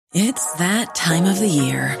It's that time of the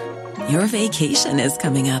year. Your vacation is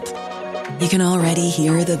coming up. You can already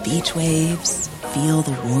hear the beach waves, feel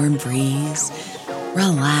the warm breeze,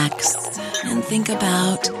 relax, and think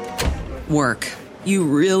about work. You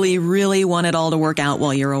really, really want it all to work out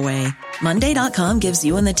while you're away. Monday.com gives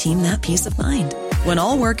you and the team that peace of mind. When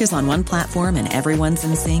all work is on one platform and everyone's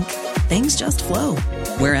in sync, things just flow.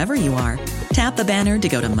 Wherever you are, tap the banner to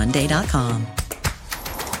go to Monday.com.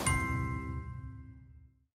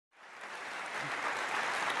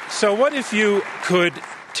 So what if you could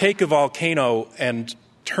take a volcano and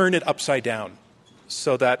turn it upside down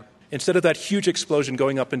so that instead of that huge explosion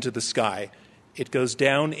going up into the sky, it goes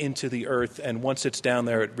down into the earth, and once it's down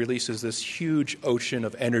there, it releases this huge ocean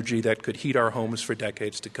of energy that could heat our homes for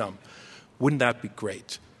decades to come. Wouldn't that be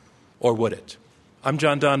great? Or would it? I'm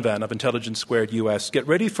John Donvan of Intelligence Squared US. Get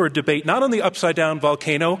ready for a debate not on the upside-down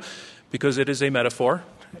volcano, because it is a metaphor,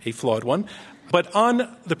 a flawed one, but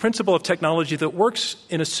on the principle of technology that works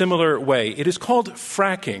in a similar way. It is called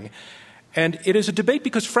fracking, and it is a debate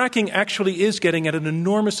because fracking actually is getting at an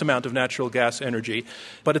enormous amount of natural gas energy,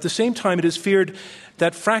 but at the same time it is feared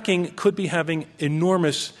that fracking could be having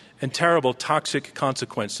enormous and terrible toxic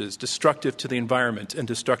consequences, destructive to the environment and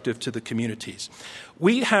destructive to the communities.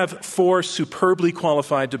 We have 4 superbly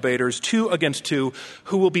qualified debaters, 2 against 2,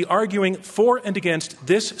 who will be arguing for and against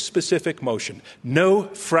this specific motion. No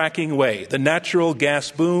fracking way. The natural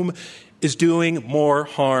gas boom is doing more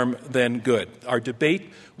harm than good. Our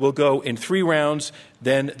debate will go in 3 rounds,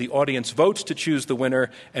 then the audience votes to choose the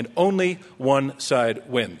winner, and only one side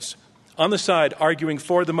wins. On the side arguing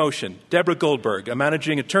for the motion, Deborah Goldberg, a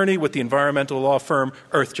managing attorney with the environmental law firm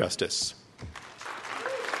Earth Justice.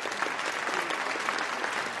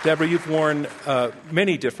 Deborah, you've worn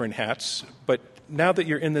many different hats, but now that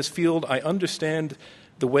you're in this field, I understand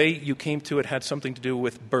the way you came to it had something to do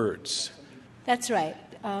with birds. That's right.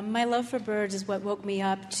 My love for birds is what woke me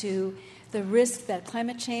up to the risk that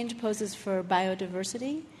climate change poses for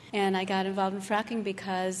biodiversity. And I got involved in fracking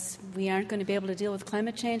because we aren't going to be able to deal with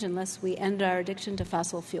climate change unless we end our addiction to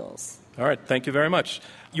fossil fuels. All right. Thank you very much.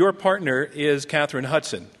 Your partner is Catherine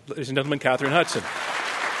Hudson. Ladies and gentlemen, Catherine Hudson.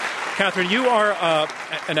 Catherine, you are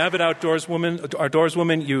an avid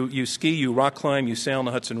outdoorswoman. You ski, you rock climb, you sail on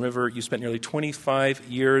the Hudson River. You spent nearly 25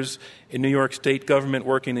 years in New York State government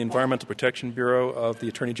working in the Environmental Protection Bureau of the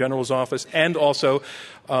Attorney General's office and also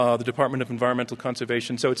the Department of Environmental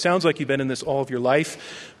Conservation. So it sounds like you've been in this all of your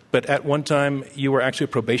life, but at one time you were actually a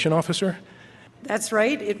probation officer? That's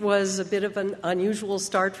right. It was a bit of an unusual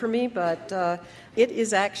start for me, but it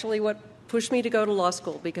is actually what pushed me to go to law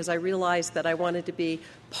school because I realized that I wanted to be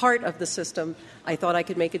part of the system. I thought I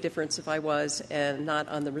could make a difference if I was and not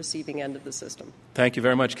on the receiving end of the system. Thank you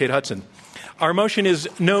very much, Kate Hudson. Our motion is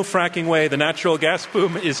no fracking way. The natural gas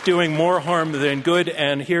boom is doing more harm than good,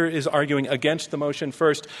 and here is arguing against the motion.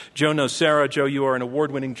 First, Joe Nocera. Joe, you are an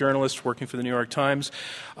award-winning journalist working for the New York Times.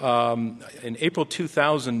 In April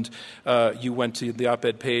 2000, you went to the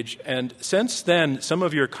op-ed page, and since then, some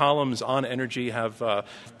of your columns on energy have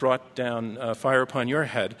brought down fire upon your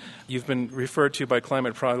head. You've been referred to by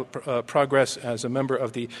Climate Progress as a member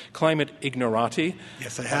of the climate ignorati.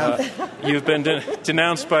 Yes, I have. You've been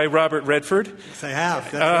denounced by Robert Redford. Yes, I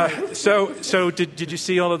have. That's right. So did you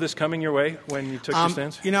see all of this coming your way when you took your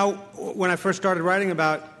stance? You know, when I first started writing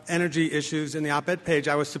about energy issues in the op-ed page,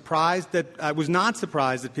 I was not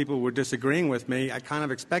surprised that people were disagreeing with me. I kind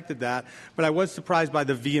of expected that, but I was surprised by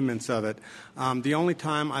the vehemence of it. The only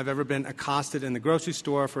time I've ever been accosted in the grocery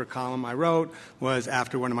store for a column I wrote was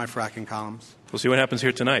after one of my fracking columns. We'll see what happens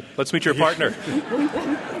here tonight. Let's meet your partner.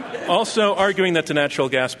 Also arguing that the natural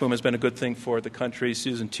gas boom has been a good thing for the country,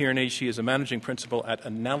 Susan Tierney. She is a managing principal at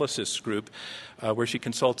Analysis Group, where she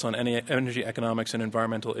consults on energy economics and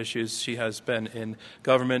environmental issues. She has been in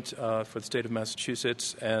government for the state of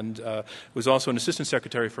Massachusetts and was also an assistant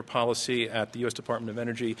secretary for policy at the U.S. Department of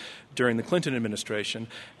Energy during the Clinton administration.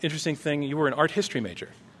 Interesting thing, you were an art history major.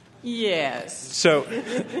 Yes. So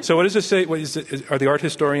what does it say? Are the art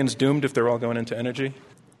historians doomed if they're all going into energy?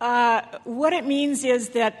 What it means is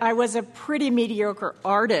that I was a pretty mediocre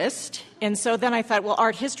artist, and so then I thought, well,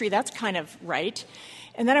 art history, that's kind of right.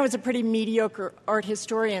 And then I was a pretty mediocre art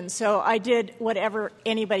historian, so I did whatever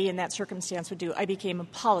anybody in that circumstance would do. I became a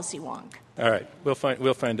policy wonk. All right, we'll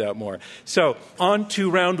find out more. So on to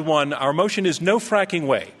round one. Our motion is no fracking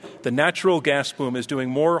way. The natural gas boom is doing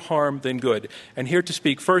more harm than good. And here to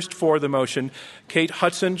speak first for the motion, Kate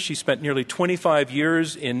Hudson. She spent nearly 25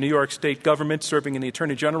 years in New York State government, serving in the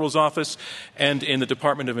Attorney General's office and in the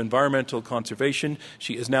Department of Environmental Conservation.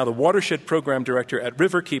 She is now the Watershed Program Director at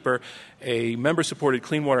Riverkeeper, a member-supported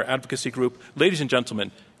clean water advocacy group. Ladies and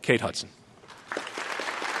gentlemen, Kate Hudson.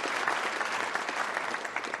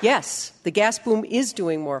 Yes, the gas boom is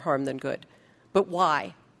doing more harm than good. But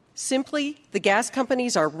why? Simply, the gas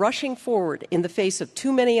companies are rushing forward in the face of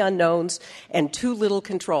too many unknowns and too little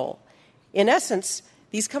control. In essence,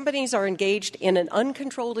 these companies are engaged in an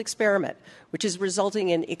uncontrolled experiment, which is resulting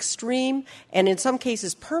in extreme and, in some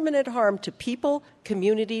cases, permanent harm to people,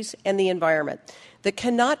 communities, and the environment that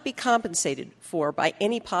cannot be compensated for by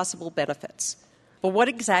any possible benefits. But what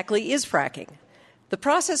exactly is fracking? The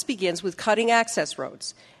process begins with cutting access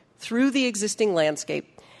roads through the existing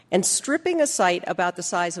landscape and stripping a site about the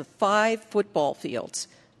size of 5 football fields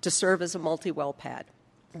to serve as a multi-well pad.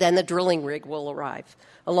 Then the drilling rig will arrive,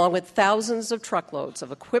 along with thousands of truckloads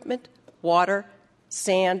of equipment, water,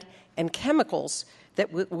 sand, and chemicals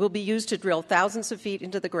that will be used to drill thousands of feet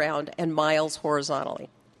into the ground and miles horizontally.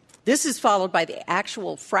 This is followed by the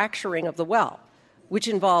actual fracturing of the well, which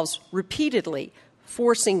involves repeatedly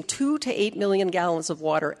forcing 2 to 8 million gallons of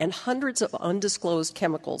water and hundreds of undisclosed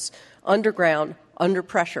chemicals underground under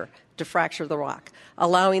pressure to fracture the rock,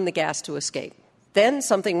 allowing the gas to escape. Then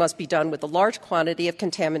something must be done with a large quantity of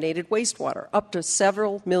contaminated wastewater, up to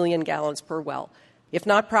several million gallons per well. If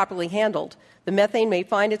not properly handled, the methane may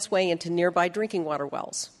find its way into nearby drinking water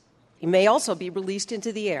wells. It may also be released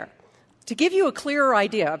into the air. To give you a clearer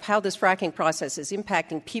idea of how this fracking process is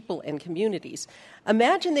impacting people and communities,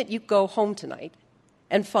 imagine that you go home tonight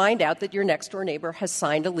and find out that your next-door neighbor has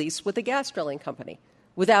signed a lease with a gas drilling company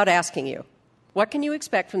without asking you. What can you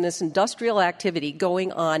expect from this industrial activity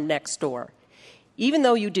going on next door? Even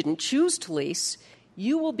though you didn't choose to lease,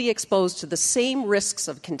 you will be exposed to the same risks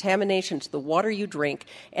of contamination to the water you drink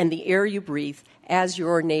and the air you breathe as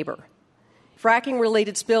your neighbor.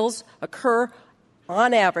 Fracking-related spills occur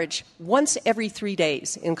on average once every 3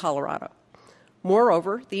 days in Colorado.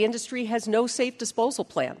 Moreover, the industry has no safe disposal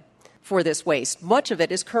plan for this waste. Much of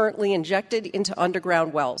it is currently injected into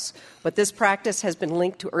underground wells, but this practice has been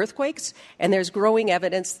linked to earthquakes, and there's growing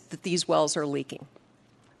evidence that these wells are leaking.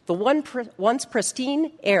 The once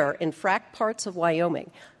pristine air in fracked parts of Wyoming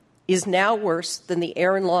is now worse than the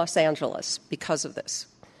air in Los Angeles because of this.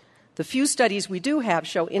 The few studies we do have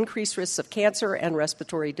show increased risks of cancer and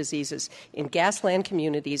respiratory diseases in gasland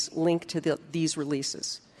communities linked to these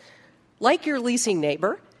releases. Like your leasing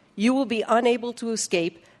neighbor, you will be unable to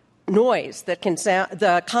escape noise that can sound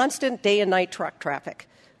the constant day and night truck traffic,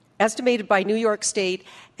 estimated by New York State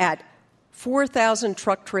at 4,000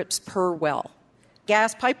 truck trips per well.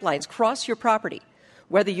 Gas pipelines cross your property,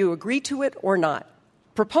 whether you agree to it or not.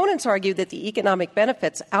 Proponents argue that the economic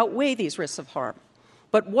benefits outweigh these risks of harm.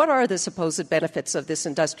 But what are the supposed benefits of this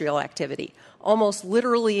industrial activity? Almost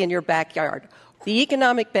literally in your backyard. The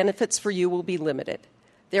economic benefits for you will be limited.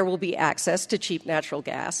 There will be access to cheap natural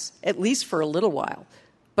gas, at least for a little while.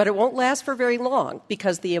 But it won't last for very long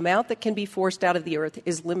because the amount that can be forced out of the earth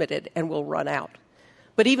is limited and will run out.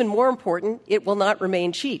 But even more important, it will not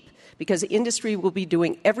remain cheap because industry will be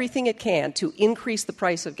doing everything it can to increase the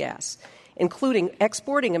price of gas, including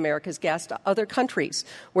exporting America's gas to other countries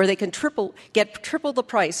where they can get triple the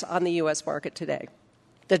price on the U.S. market today.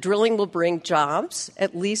 The drilling will bring jobs,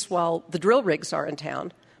 at least while the drill rigs are in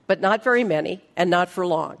town, but not very many and not for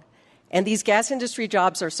long. And these gas industry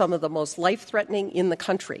jobs are some of the most life-threatening in the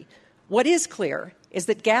country. What is clear is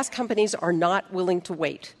that gas companies are not willing to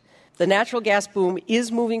wait. The natural gas boom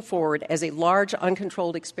is moving forward as a large,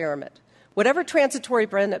 uncontrolled experiment. Whatever transitory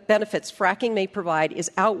benefits fracking may provide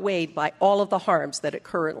is outweighed by all of the harms that it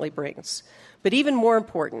currently brings. But even more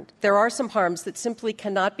important, there are some harms that simply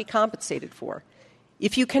cannot be compensated for.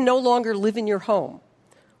 If you can no longer live in your home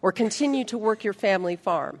or continue to work your family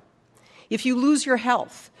farm, if you lose your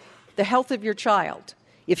health, the health of your child,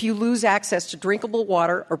 if you lose access to drinkable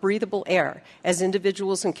water or breathable air, as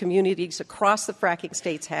individuals and communities across the fracking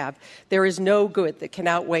states have, there is no good that can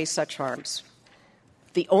outweigh such harms.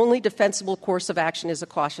 The only defensible course of action is a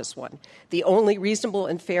cautious one. The only reasonable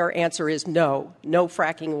and fair answer is no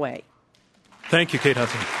fracking way. Thank you, Kate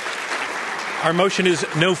Hudson. Our motion is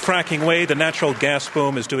no fracking way. The natural gas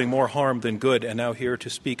boom is doing more harm than good. And now here to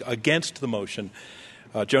speak against the motion,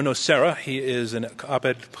 Joe Nocera. He is an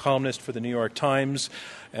op-ed columnist for the New York Times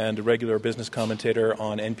and a regular business commentator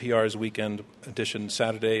on NPR's Weekend Edition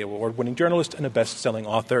Saturday, award-winning journalist and a best-selling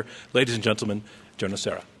author. Ladies and gentlemen, Joe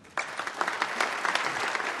Nocera.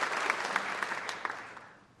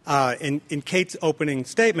 In Kate's opening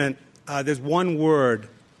statement, there's one word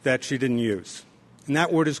that she didn't use, and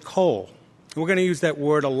that word is coal. And we're going to use that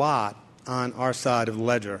word a lot on our side of the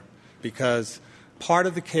ledger because part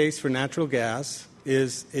of the case for natural gas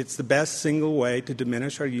is it's the best single way to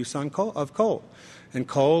diminish our use of coal. And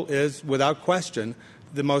coal is, without question,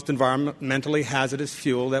 the most environmentally hazardous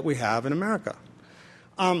fuel that we have in America.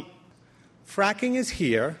 fracking is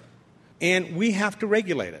here, and we have to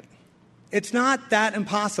regulate it. It's not that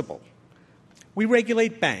impossible. We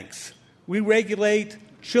regulate banks. We regulate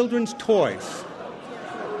children's toys.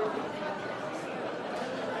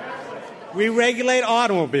 We regulate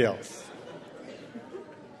automobiles.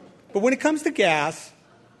 But when it comes to gas,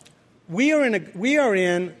 we're in a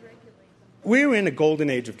golden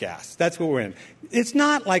age of gas. That's what we're in. It's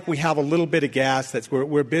not like we have a little bit of gas that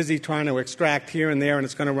we're busy trying to extract here and there and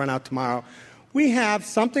it's going to run out tomorrow. We have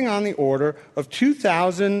something on the order of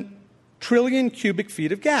 2,000 trillion cubic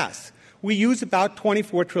feet of gas. We use about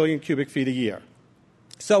 24 trillion cubic feet a year.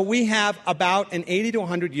 So we have about an 80 to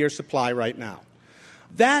 100 year supply right now.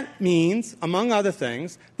 That means, among other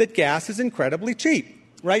things, that gas is incredibly cheap.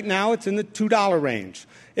 Right now it's in the $2 range.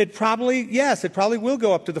 It probably will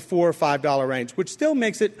go up to the $4 or $5 range, which still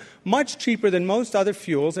makes it much cheaper than most other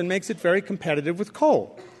fuels and makes it very competitive with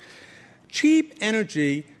coal. Cheap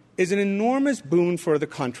energy is an enormous boon for the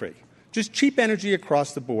country, just cheap energy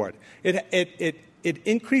across the board. It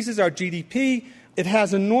increases our GDP. It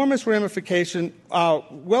has enormous ramification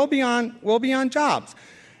well beyond jobs.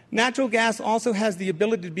 Natural gas also has the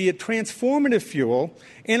ability to be a transformative fuel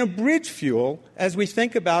and a bridge fuel as we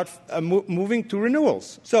think about moving to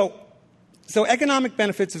renewals. So economic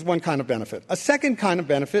benefits is one kind of benefit. A second kind of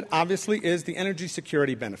benefit, obviously, is the energy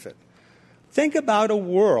security benefit. Think about a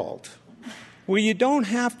world where you don't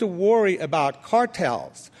have to worry about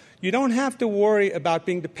cartels. You don't have to worry about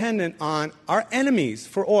being dependent on our enemies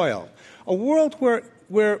for oil. A world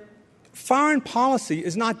where foreign policy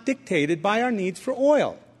is not dictated by our needs for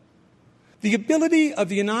oil. The ability of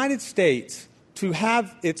the United States to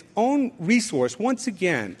have its own resource once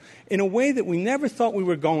again in a way that we never thought we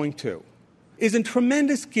were going to is a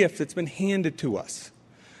tremendous gift that's been handed to us.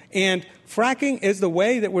 And fracking is the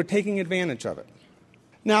way that we're taking advantage of it.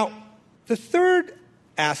 Now, the third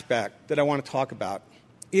aspect that I want to talk about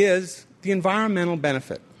is the environmental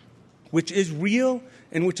benefit, which is real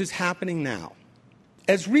and which is happening now.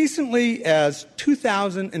 As recently as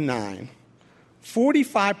 2009,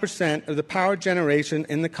 45% of the power generation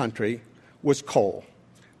in the country was coal.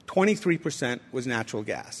 23% was natural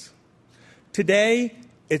gas. Today,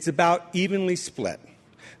 it's about evenly split.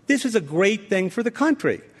 This is a great thing for the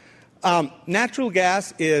country. Natural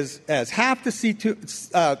gas has half the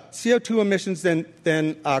CO2 emissions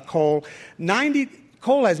than coal.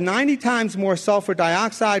 Coal has 90 times more sulfur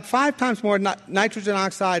dioxide, 5 times more nitrogen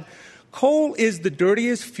oxide. Coal is the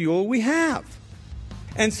dirtiest fuel we have.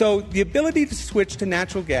 And so the ability to switch to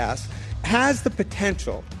natural gas has the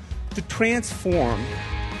potential to transform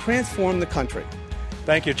the country.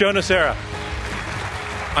 Thank you. Joe Nocera.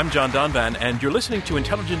 I'm John Donvan, and you're listening to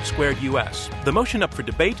Intelligence Squared US. The motion up for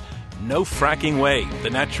debate, no fracking way. The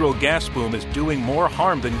natural gas boom is doing more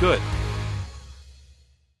harm than good.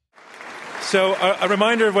 So a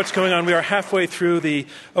reminder of what's going on. We are halfway through the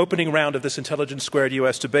opening round of this Intelligence Squared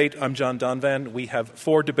U.S. debate. I'm John Donvan. We have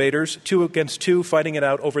 4 debaters, 2 against 2, fighting it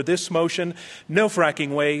out over this motion. No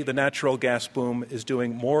fracking way. The natural gas boom is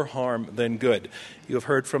doing more harm than good. You have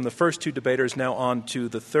heard from the first 2 debaters. Now on to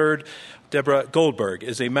the third. Deborah Goldberg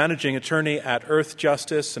is a managing attorney at Earth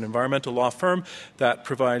Justice, an environmental law firm that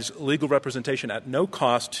provides legal representation at no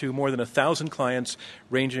cost to more than 1,000 clients,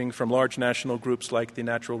 ranging from large national groups like the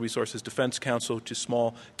Natural Resources Defense Council to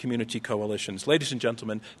small community coalitions. Ladies and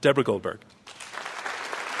gentlemen, Deborah Goldberg.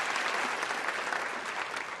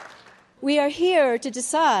 We are here to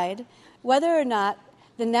decide whether or not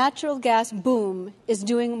the natural gas boom is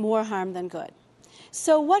doing more harm than good.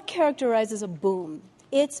 So what characterizes a boom?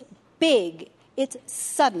 It's big, it's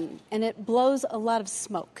sudden, and it blows a lot of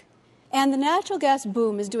smoke. And the natural gas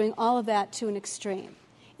boom is doing all of that to an extreme.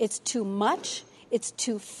 It's too much, it's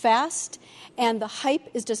too fast, and the hype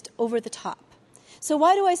is just over the top. So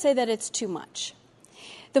why do I say that it's too much?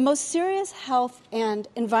 The most serious health and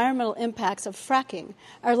environmental impacts of fracking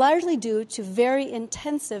are largely due to very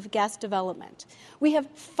intensive gas development. We have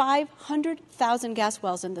 500,000 gas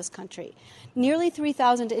wells in this country, nearly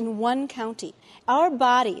 3,000 in one county. Our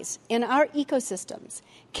bodies and our ecosystems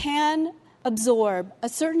can absorb a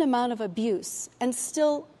certain amount of abuse and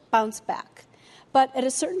still bounce back. But at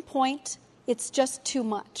a certain point, it's just too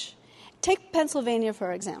much. Take Pennsylvania,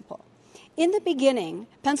 for example. In the beginning,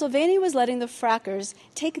 Pennsylvania was letting the frackers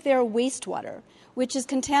take their wastewater, which is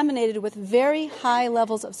contaminated with very high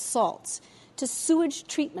levels of salts, to sewage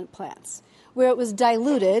treatment plants, where it was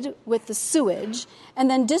diluted with the sewage and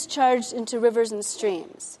then discharged into rivers and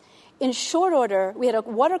streams. In short order, we had a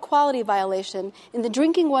water quality violation in the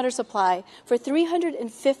drinking water supply for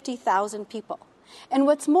 350,000 people. And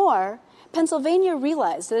what's more, Pennsylvania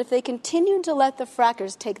realized that if they continued to let the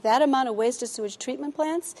frackers take that amount of waste to sewage treatment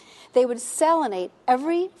plants, they would salinate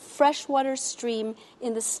every freshwater stream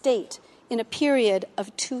in the state in a period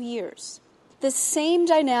of 2 years. The same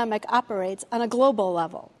dynamic operates on a global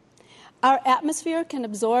level. Our atmosphere can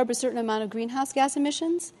absorb a certain amount of greenhouse gas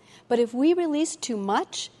emissions, but if we release too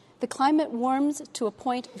much, the climate warms to a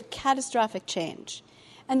point of catastrophic change.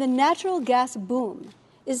 And the natural gas boom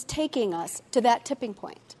is taking us to that tipping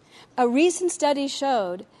point. A recent study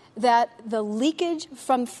showed that the leakage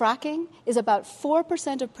from fracking is about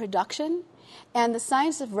 4% of production, and the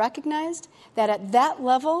scientists have recognized that at that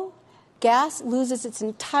level, gas loses its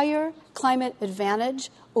entire climate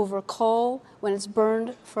advantage over coal when it's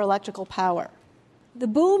burned for electrical power. The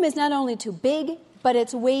boom is not only too big, but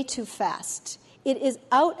it's way too fast. It is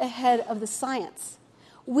out ahead of the science.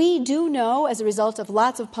 We do know, as a result of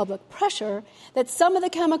lots of public pressure, that some of the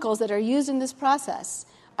chemicals that are used in this process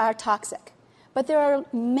are toxic. But there are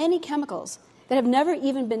many chemicals that have never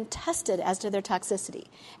even been tested as to their toxicity.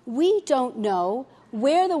 We don't know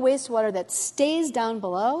where the wastewater that stays down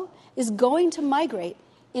below is going to migrate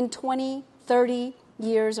in 20, 30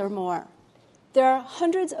 years or more. There are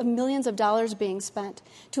hundreds of millions of dollars being spent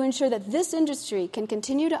to ensure that this industry can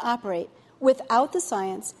continue to operate without the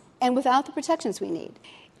science and without the protections we need.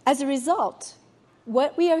 As a result,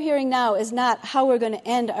 what we are hearing now is not how we're going to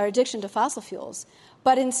end our addiction to fossil fuels,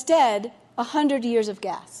 but instead 100 years of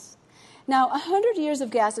gas. Now, 100 years of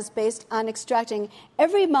gas is based on extracting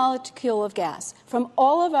every molecule of gas from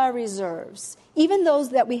all of our reserves, even those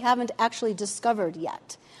that we haven't actually discovered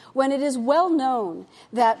yet, when it is well known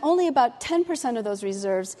that only about 10% of those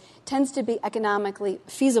reserves tends to be economically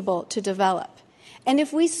feasible to develop. And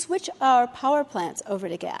if we switch our power plants over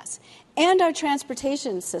to gas, and our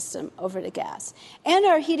transportation system over to gas, and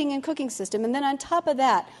our heating and cooking system, and then on top of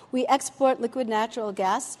that, we export liquid natural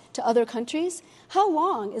gas to other countries, how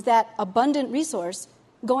long is that abundant resource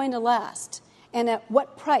going to last? And at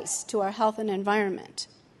what price to our health and environment?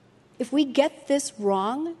 If we get this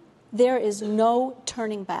wrong, there is no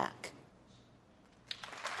turning back.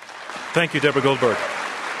 Thank you, Deborah Goldberg.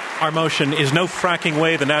 Our motion is no fracking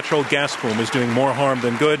way. The natural gas boom is doing more harm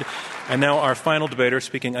than good. And now our final debater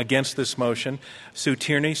speaking against this motion, Sue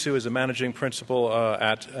Tierney. Sue is a managing principal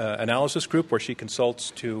at Analysis Group, where she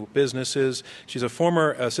consults to businesses. She's a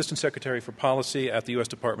former Assistant Secretary for Policy at the U.S.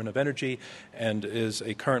 Department of Energy and is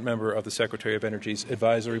a current member of the Secretary of Energy's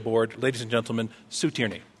Advisory Board. Ladies and gentlemen, Sue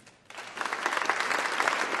Tierney.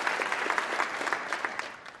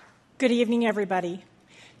 Good evening, everybody.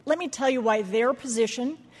 Let me tell you why their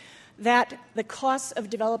position that the costs of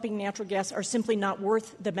developing natural gas are simply not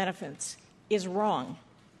worth the benefits is wrong.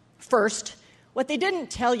 First, what they didn't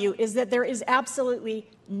tell you is that there is absolutely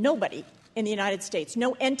nobody in the United States,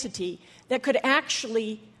 no entity, that could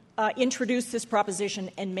actually introduce this proposition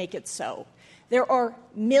and make it so. There are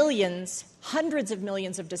millions, hundreds of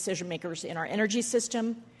millions of decision makers in our energy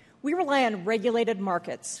system. We rely on regulated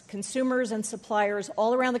markets, consumers and suppliers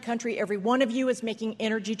all around the country. Every one of you is making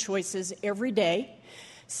energy choices every day.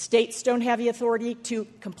 States don't have the authority to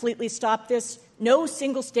completely stop this. No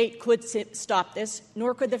single state could stop this,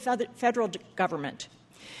 nor could the federal government.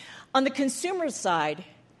 On the consumer side,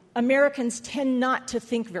 Americans tend not to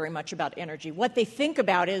think very much about energy. What they think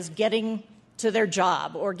about is getting to their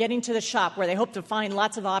job or getting to the shop where they hope to find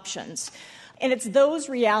lots of options. And it's those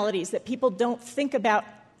realities that people don't think about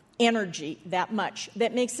energy that much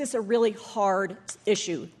that makes this a really hard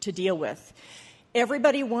issue to deal with.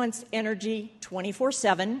 Everybody wants energy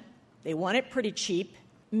 24/7. They want it pretty cheap.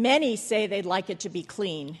 Many say they'd like it to be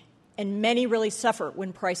clean, and many really suffer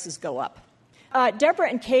when prices go up. Deborah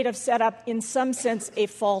and Kate have set up, in some sense, a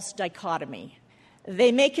false dichotomy.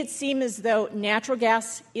 They make it seem as though natural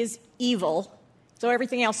gas is evil, so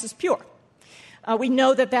everything else is pure. We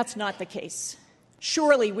know that that's not the case.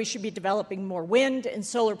 Surely we should be developing more wind and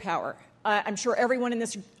solar power. I'm sure everyone in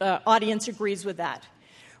this audience agrees with that.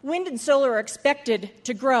 Wind and solar are expected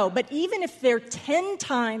to grow, but even if they're 10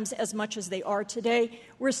 times as much as they are today,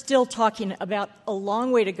 we're still talking about a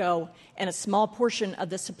long way to go and a small portion of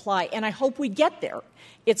the supply, and I hope we get there.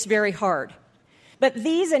 It's very hard. But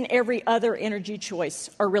these and every other energy choice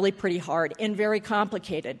are really pretty hard and very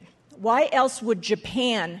complicated. Why else would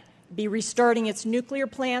Japan be restarting its nuclear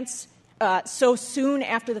plants so soon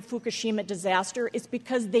after the Fukushima disaster? It's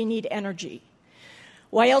because they need energy.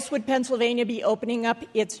 Why else would Pennsylvania be opening up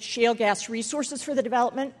its shale gas resources for the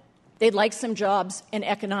development? They'd like some jobs and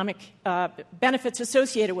economic benefits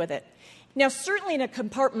associated with it. Now, certainly in a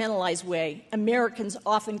compartmentalized way, Americans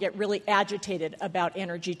often get really agitated about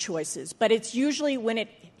energy choices, but it's usually when it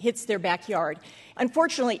hits their backyard.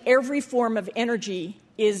 Unfortunately, every form of energy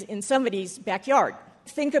is in somebody's backyard.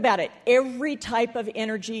 Think about it. Every type of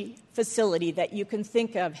energy facility that you can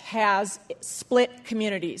think of has split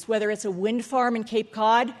communities, whether it's a wind farm in Cape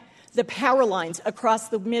Cod, the power lines across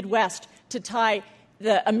the Midwest to tie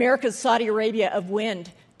the America's Saudi Arabia of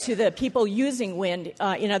wind to the people using wind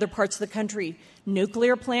in other parts of the country.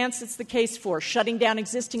 Nuclear plants, it's the case for. Shutting down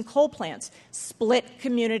existing coal plants. Split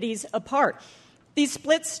communities apart. These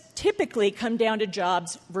splits typically come down to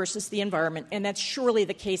jobs versus the environment, and that's surely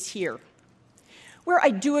the case here. Where I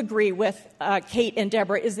do agree with Kate and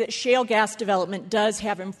Deborah is that shale gas development does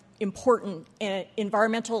have important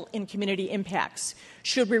environmental and community impacts.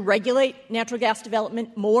 Should we regulate natural gas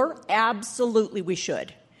development more? Absolutely we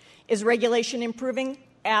should. Is regulation improving?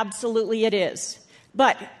 Absolutely it is.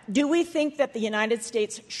 But do we think that the United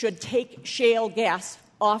States should take shale gas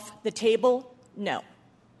off the table? No.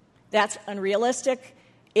 That's unrealistic.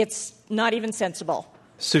 It's not even sensible.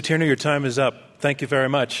 Sue Tierney, your time is up. Thank you very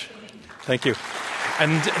much. Thank you.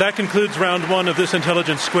 And that concludes round one of this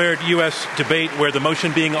Intelligence Squared U.S. debate, where the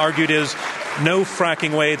motion being argued is no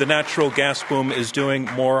fracking way. The natural gas boom is doing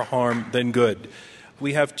more harm than good.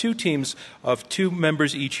 We have two teams of two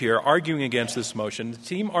members each here arguing against this motion. The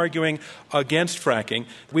team arguing against fracking,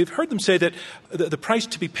 we've heard them say that the price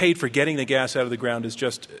to be paid for getting the gas out of the ground is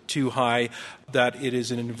just too high, that it is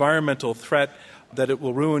an environmental threat, that it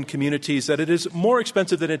will ruin communities, that it is more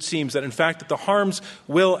expensive than it seems, that in fact that the harms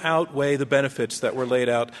will outweigh the benefits that were laid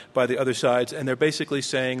out by the other sides. And they're basically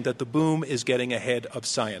saying that the boom is getting ahead of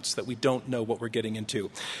science, that we don't know what we're getting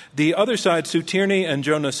into. The other side, Sue Tierney and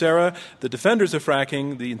Joe Nocera, the defenders of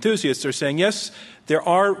fracking, the enthusiasts, are saying, yes, there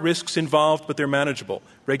are risks involved, but they're manageable.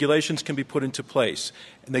 Regulations can be put into place.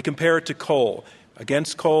 And they compare it to coal.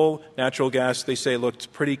 Against coal, natural gas, they say,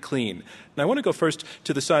 looked pretty clean. Now, I want to go first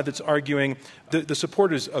to the side that's arguing, the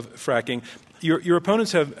supporters of fracking. Your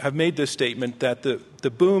opponents have made this statement that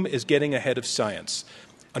the boom is getting ahead of science.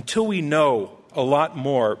 Until we know a lot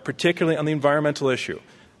more, particularly on the environmental issue,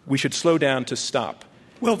 we should slow down to stop.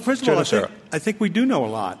 Well, first of all, I think we do know a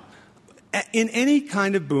lot. In any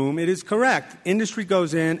kind of boom, it is correct. Industry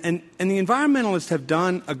goes in, and the environmentalists have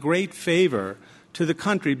done a great favor to the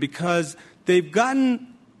country because they've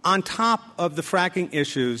gotten on top of the fracking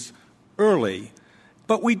issues early.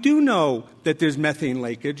 But we do know that there's methane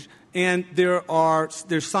leakage, and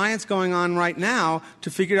there's science going on right now to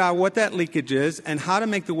figure out what that leakage is and how to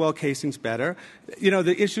make the well casings better. You know,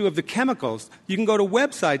 the issue of the chemicals. You can go to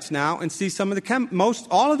websites now and see some of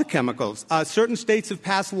all of the chemicals. Certain states have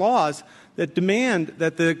passed laws that demand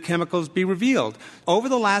that the chemicals be revealed. Over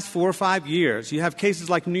the last 4 or 5 years, you have cases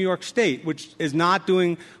like New York State, which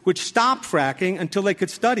stopped fracking until they could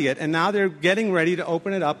study it, and now they're getting ready to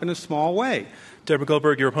open it up in a small way. Deborah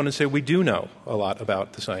Goldberg, your opponents say we do know a lot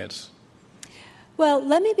about the science. Well,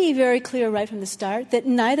 let me be very clear right from the start that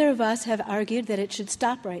neither of us have argued that it should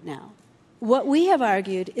stop right now. What we have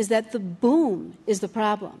argued is that the boom is the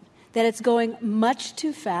problem, that it's going much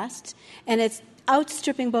too fast, and it's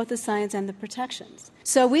outstripping both the science and the protections.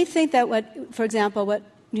 So we think that for example, what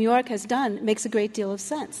New York has done makes a great deal of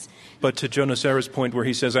sense. But to Joe Nocera's point where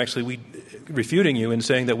he says refuting you and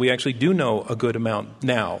saying that we actually do know a good amount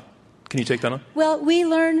now. Can you take that on? Well, we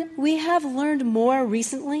have learned more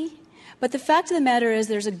recently, but the fact of the matter is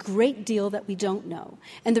there's a great deal that we don't know.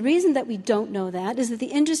 And the reason that we don't know that is that the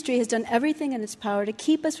industry has done everything in its power to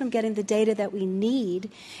keep us from getting the data that we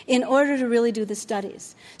need in order to really do the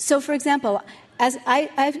studies. So, for example, as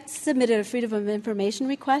I've submitted a Freedom of Information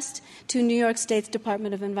request to New York State's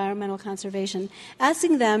Department of Environmental Conservation,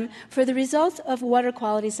 asking them for the results of water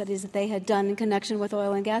quality studies that they had done in connection with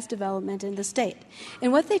oil and gas development in the state.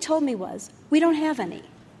 And what they told me was, we don't have any.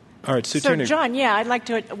 All right, Sue So, Tierney. John, I'd like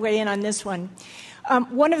to weigh in on this one.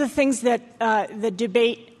 One of the things that the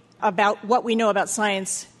debate about what we know about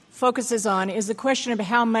science focuses on is the question of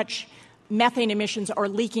how much methane emissions are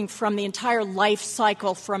leaking from the entire life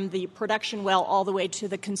cycle, from the production well all the way to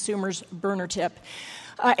the consumer's burner tip.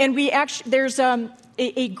 And there's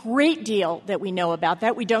a great deal that we know about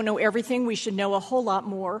that. We don't know everything. We should know a whole lot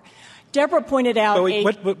more. Deborah pointed out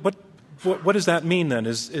What does that mean, then?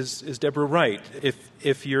 Is Deborah right?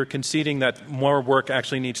 If you're conceding that more work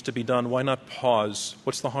actually needs to be done, why not pause?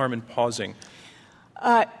 What's the harm in pausing?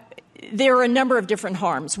 There are a number of different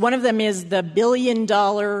harms. One of them is the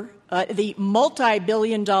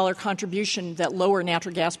multi-billion-dollar contribution that lower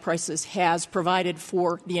natural gas prices has provided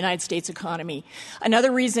for the United States economy.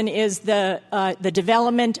 Another reason is the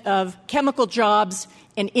development of chemical jobs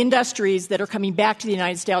and industries that are coming back to the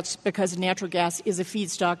United States because natural gas is a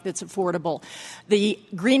feedstock that's affordable. The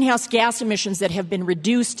greenhouse gas emissions that have been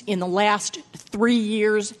reduced in the last 3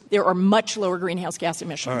 years, there are much lower greenhouse gas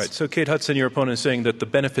emissions. All right. So, Kate Hudson, your opponent is saying that the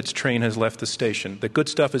benefits train has left the station. The good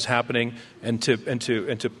stuff is happening, and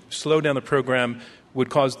to slow down the program would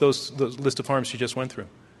cause those list of harms she just went through.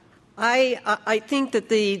 I think that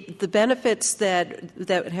the benefits that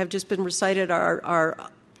have just been recited are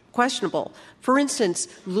questionable. For instance,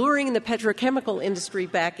 luring the petrochemical industry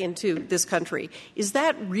back into this country. Is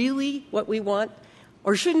that really what we want?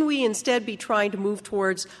 Or shouldn't we instead be trying to move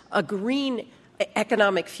towards a green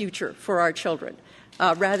economic future for our children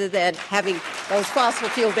rather than having those fossil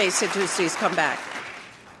fuel-based industries come back?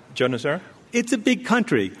 Joe Nocera? It's a big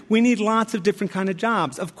country. We need lots of different kind of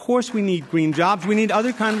jobs. Of course we need green jobs. We need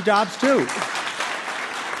other kind of jobs, too.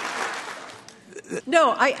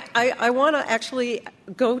 No, I want to actually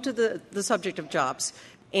go to the subject of jobs.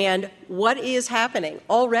 And what is happening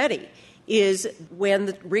already is when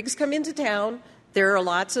the rigs come into town, there are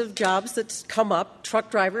lots of jobs that come up.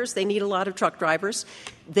 Truck drivers, they need a lot of truck drivers.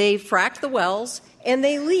 They frack the wells, and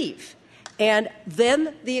they leave. And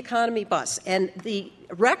then the economy busts. And the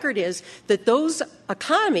record is that those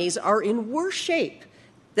economies are in worse shape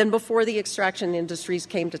than before the extraction industries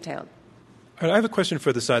came to town. I have a question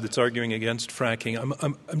for the side that's arguing against fracking.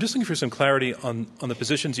 I'm just looking for some clarity on the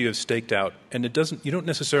positions you have staked out. And you don't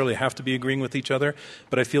necessarily have to be agreeing with each other,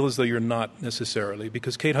 but I feel as though you're not necessarily.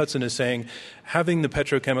 Because Kate Hudson is saying having the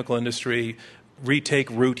petrochemical industry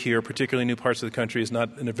retake root here, particularly in new parts of the country, is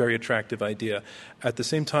not a very attractive idea. At the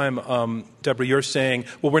same time, Deborah, you're saying,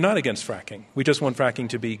 well, we're not against fracking. We just want fracking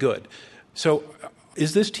to be good. So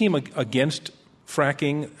is this team against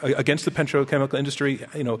fracking, against the petrochemical industry,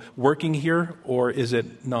 working here, or is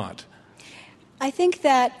it not? I think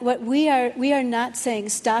that what we are not saying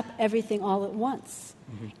stop everything all at once.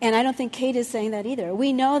 Mm-hmm. And I don't think Kate is saying that either.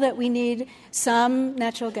 We know that we need some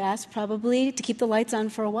natural gas probably to keep the lights on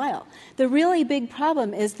for a while. The really big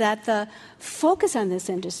problem is that the focus on this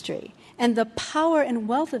industry and the power and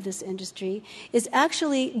wealth of this industry is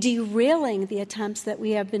actually derailing the attempts that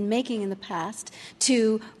we have been making in the past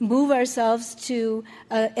to move ourselves to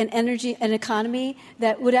an economy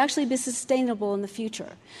that would actually be sustainable in the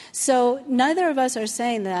future. So neither of us are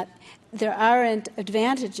saying that there aren't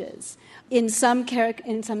advantages in some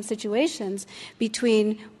situations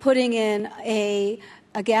between putting in a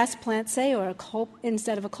gas plant, say, or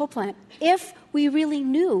instead of a coal plant, if we really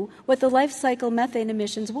knew what the life cycle methane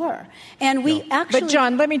emissions were. And we actually... But,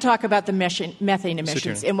 John, let me talk about the methane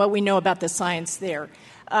emissions and what we know about the science there.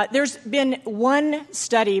 There's been one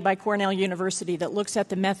study by Cornell University that looks at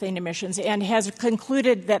the methane emissions and has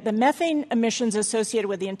concluded that the methane emissions associated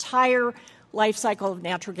with the entire life cycle of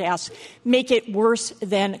natural gas make it worse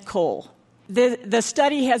than coal. The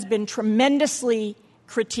study has been tremendously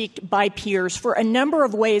critiqued by peers for a number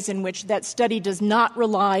of ways in which that study does not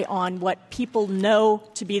rely on what people know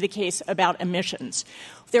to be the case about emissions.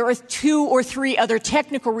 There are 2 or 3 other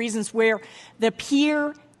technical reasons where the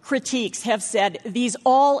peer critiques have said these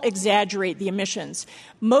all exaggerate the emissions.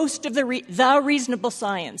 Most of the reasonable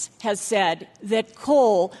science has said that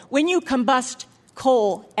coal, when you combust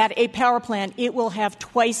coal at a power plant, it will have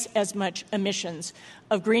twice as much emissions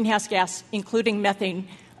of greenhouse gas, including methane,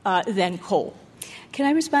 than coal. Can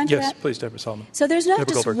I respond to that? Yes, please, Deborah Solomon. So there's not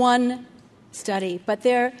Deborah just Goldberg. one study, but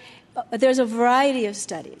there's a variety of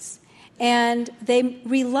studies. And they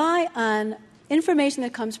rely on information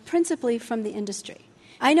that comes principally from the industry.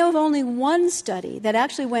 I know of only one study that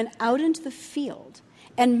actually went out into the field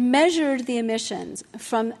and measured the emissions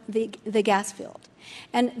from the gas field.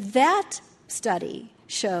 And that study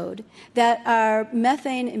showed that our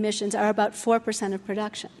methane emissions are about 4% of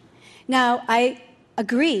production. Now, I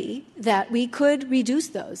agree that we could reduce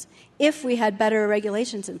those if we had better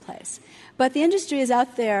regulations in place. But the industry is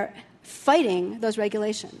out there fighting those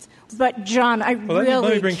regulations. But, John, let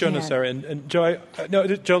me bring Joe Nocera. And Joe,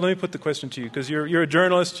 Joe, let me put the question to you, because you're a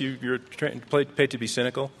journalist. You're paid to be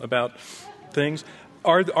cynical about things.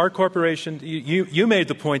 Our corporations, you made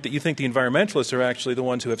the point that you think the environmentalists are actually the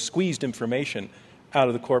ones who have squeezed information out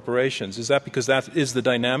of the corporations. Is that because that is the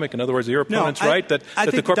dynamic? In other words, are your opponents right that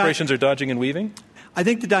the corporations are dodging and weaving? I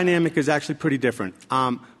think the dynamic is actually pretty different.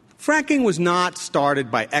 Fracking was not started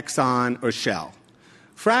by Exxon or Shell.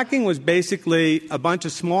 Fracking was basically a bunch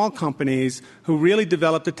of small companies who really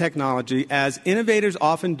developed the technology, as innovators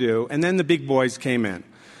often do, and then the big boys came in.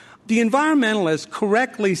 The environmentalists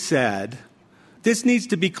correctly said this needs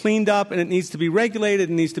to be cleaned up and it needs to be regulated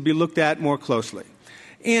and needs to be looked at more closely.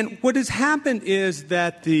 And what has happened is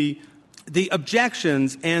that the the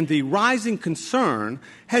objections and the rising concern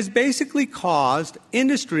has basically caused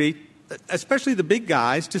industry, especially the big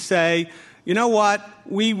guys, to say, you know what,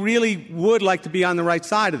 we really would like to be on the right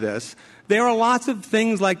side of this. There are lots of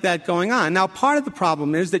things like that going on. Now, part of the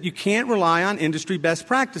problem is that you can't rely on industry best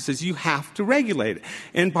practices. You have to regulate it.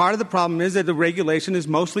 And part of the problem is that the regulation is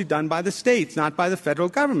mostly done by the states, not by the federal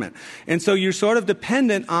government. And so you're sort of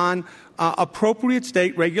dependent on appropriate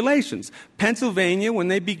state regulations. Pennsylvania, when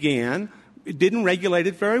they began, didn't regulate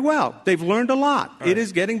it very well. They've learned a lot. It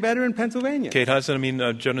is getting better in Pennsylvania. Kate Hudson,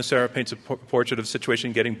 Joe Nocera paints a portrait of the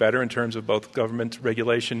situation getting better in terms of both government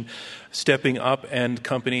regulation stepping up and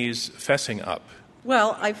companies fessing up.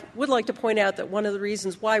 Well, I would like to point out that one of the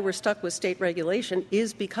reasons why we're stuck with state regulation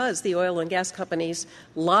is because the oil and gas companies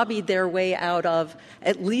lobbied their way out of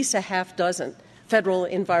at least a half dozen federal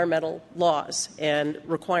environmental laws and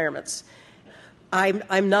requirements.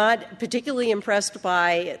 I'm not particularly impressed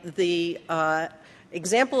by the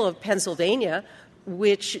example of Pennsylvania,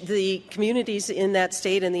 which the communities in that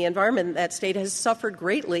state and the environment in that state has suffered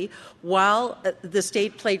greatly while the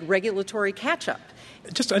state played regulatory catch-up. I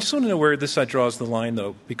just want to know where this side draws the line,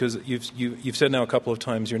 though, because you've said now a couple of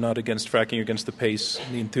times you're not against fracking, you're against the pace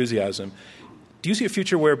and the enthusiasm. Do you see a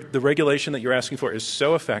future where the regulation that you're asking for is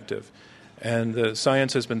so effective and the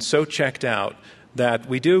science has been so checked out that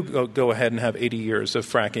we do go ahead and have 80 years of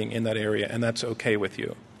fracking in that area, and that's okay with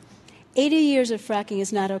you? 80 years of fracking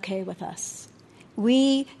is not okay with us.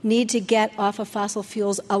 We need to get off of fossil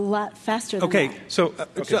fuels a lot faster than that.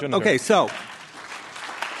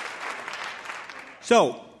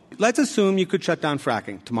 So let's assume you could shut down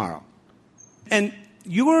fracking tomorrow. And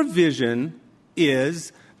your vision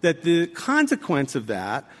is that the consequence of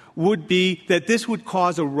that would be that this would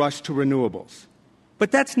cause a rush to renewables. But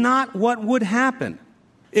that's not what would happen.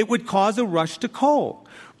 It would cause a rush to coal.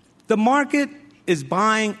 The market is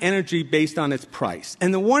buying energy based on its price.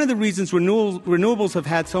 And one of the reasons renewables have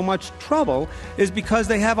had so much trouble is because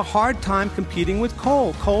they have a hard time competing with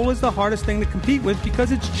coal. Coal is the hardest thing to compete with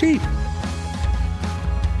because it's cheap.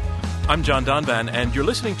 I'm John Donvan, and you're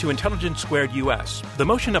listening to Intelligence Squared US. The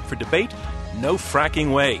motion up for debate, no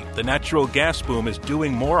fracking way. The natural gas boom is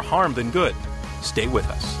doing more harm than good. Stay with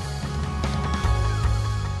us.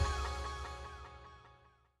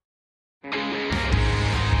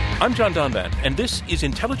 I'm John Donvan, and this is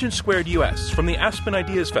Intelligence Squared US from the Aspen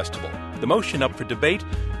Ideas Festival. The motion up for debate,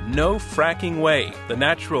 no fracking way. The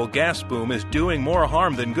natural gas boom is doing more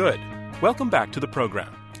harm than good. Welcome back to the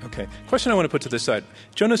program. Okay, question I want to put to this side.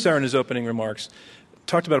 Joe Nocera in his opening remarks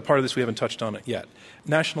talked about a part of this we haven't touched on it yet.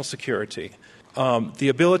 National security. The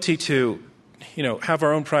ability to, have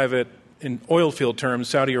our own private, in oil field terms,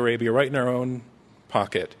 Saudi Arabia right in our own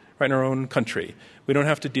pocket, right in our own country. We don't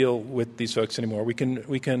have to deal with these folks anymore. We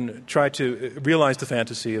can try to realize the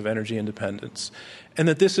fantasy of energy independence, and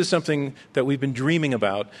that this is something that we've been dreaming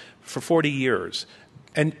about for 40 years.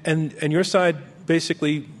 And your side,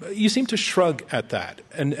 basically, you seem to shrug at that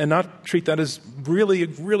and not treat that as really,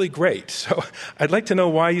 really great. So I'd like to know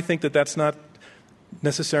why you think that that's not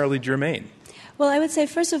necessarily germane. Well, I would say,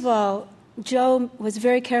 first of all, Joe was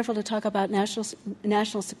very careful to talk about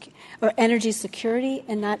energy security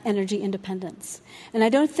and not energy independence. And I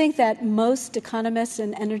don't think that most economists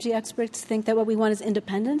and energy experts think that what we want is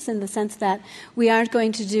independence, in the sense that we aren't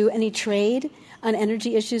going to do any trade on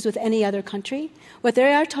energy issues with any other country. What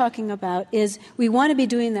they are talking about is we want to be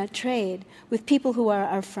doing that trade with people who are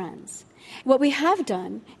our friends. What we have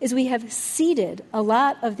done is we have ceded a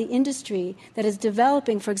lot of the industry that is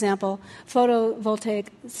developing, for example, photovoltaic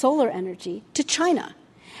solar energy to China.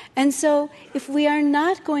 And so if we are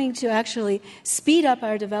not going to actually speed up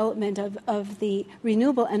our development of the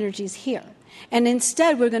renewable energies here, and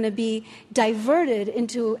instead we're going to be diverted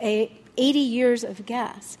into 80 years of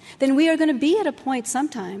gas, then we are going to be at a point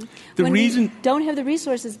sometime when we don't have the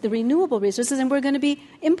resources, the renewable resources, and we're going to be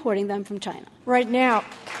importing them from China. Right now,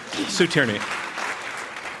 Sue Tierney.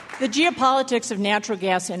 The geopolitics of natural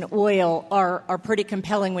gas and oil are pretty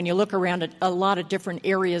compelling when you look around at a lot of different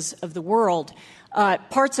areas of the world.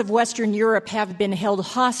 Parts of Western Europe have been held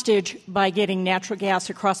hostage by getting natural gas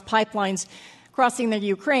across pipelines crossing the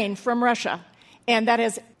Ukraine from Russia, and that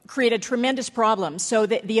has created tremendous problems. So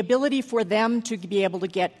the ability for them to be able to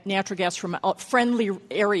get natural gas from friendly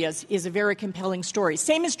areas is a very compelling story.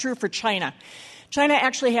 Same is true for China. China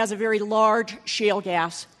actually has a very large shale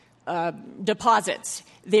gas deposits.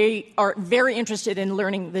 They are very interested in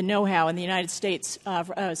learning the know-how in the United States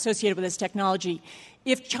associated with this technology.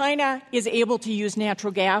 If China is able to use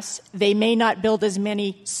natural gas, they may not build as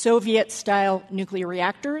many Soviet-style nuclear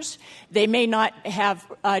reactors. They may not have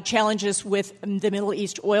challenges with the Middle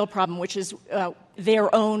East oil problem, which is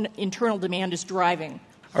their own internal demand is driving.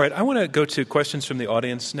 All right, I want to go to questions from the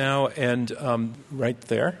audience now, and right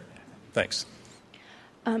there. Thanks.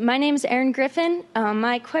 My name is Erin Griffin.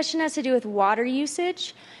 My question has to do with water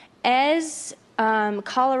usage. As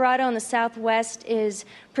Colorado in the Southwest is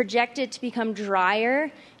projected to become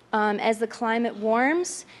drier as the climate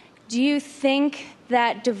warms, do you think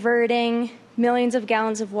that diverting millions of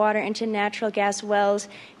gallons of water into natural gas wells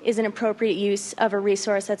is an appropriate use of a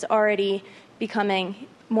resource that's already becoming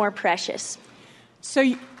more precious?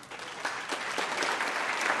 So,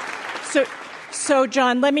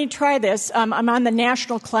 John, let me try this. I'm on the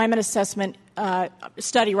National Climate Assessment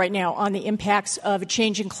study right now on the impacts of a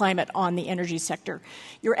changing climate on the energy sector.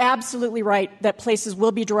 You're absolutely right that places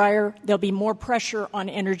will be drier. There'll be more pressure on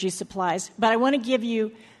energy supplies. But I want to give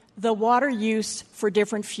you the water use for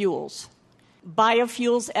different fuels.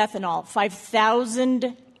 Biofuels, ethanol,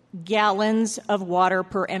 5,000 gallons of water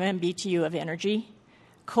per MMBTU of energy.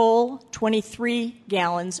 Coal, 23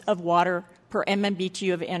 gallons of water per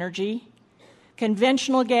MMBTU of energy.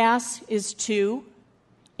 Conventional gas is 2,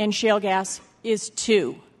 and shale gas is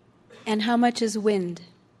 2. And how much is wind?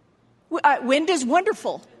 Wind is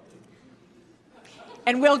wonderful.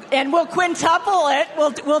 And we'll quintuple it.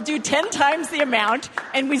 We'll do 10 times the amount,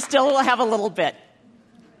 and we still will have a little bit.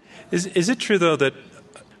 Is it true, though, that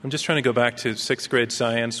I'm just trying to go back to sixth grade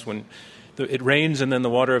science when it rains and then the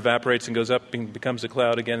water evaporates and goes up and becomes a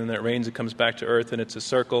cloud again, and then it rains and comes back to earth and it's a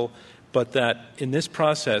circle, but that in this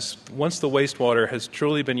process, once the wastewater has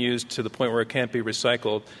truly been used to the point where it can't be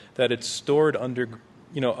recycled, that it's stored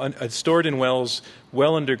stored in wells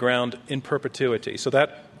well underground in perpetuity. So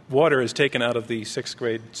that water is taken out of the sixth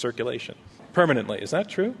grade circulation permanently. Is that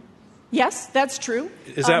true? Yes, that's true.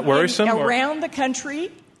 Is that worrisome? Around the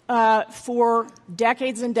country, for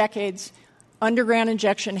decades and decades, underground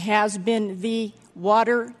injection has been the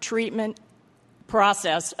water treatment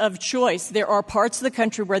process of choice. There are parts of the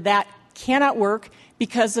country where that cannot work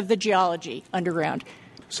because of the geology underground.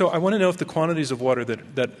 So I want to know if the quantities of water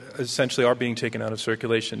that essentially are being taken out of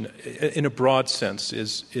circulation in a broad sense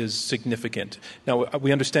is significant. Now,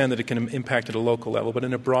 we understand that it can impact at a local level, but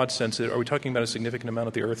in a broad sense, are we talking about a significant amount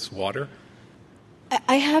of the Earth's water?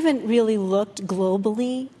 I haven't really looked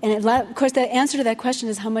globally. And of course, the answer to that question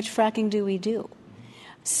is how much fracking do we do?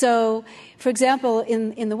 So, for example,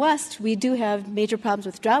 in the West, we do have major problems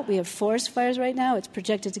with drought. We have forest fires right now. It's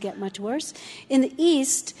projected to get much worse. In the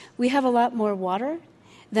East, we have a lot more water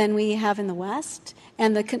than we have in the West,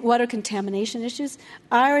 and the water contamination issues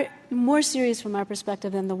are more serious from our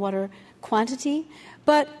perspective than the water quantity.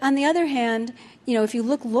 But on the other hand, if you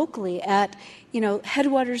look locally at,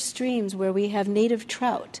 headwater streams where we have native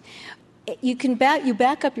trout, you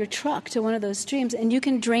back up your truck to one of those streams and you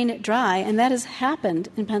can drain it dry, and that has happened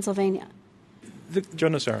in Pennsylvania. Joe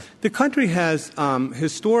Nocera. The country has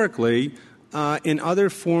historically, in other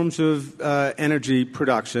forms of energy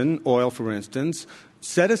production, oil for instance,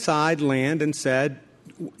 set aside land and said,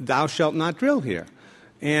 thou shalt not drill here.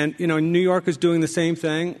 And, New York is doing the same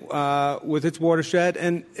thing with its watershed.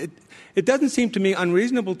 And it doesn't seem to me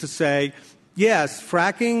unreasonable to say, yes,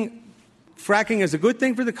 fracking is a good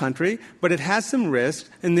thing for the country, but it has some risks,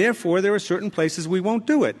 and therefore there are certain places we won't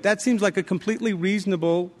do it. That seems like a completely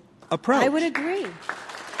reasonable approach. I would agree.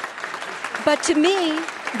 But to me,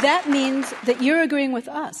 that means that you're agreeing with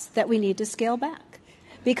us that we need to scale back.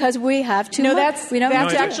 Because we have too much.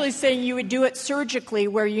 That's actually saying you would do it surgically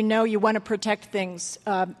where you want to protect things,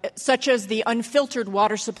 such as the unfiltered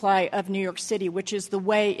water supply of New York City, which is the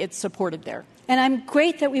way it's supported there. And I'm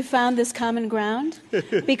great that we found this common ground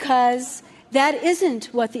because that isn't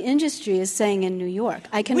what the industry is saying in New York.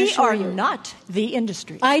 I can assure you. We are not the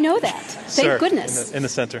industry. I know that. Thank goodness. In the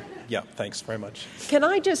center. Yeah, thanks very much. Can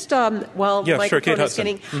I just, while the microphone is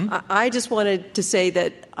getting, I just wanted to say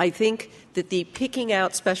that I think that the picking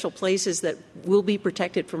out special places that will be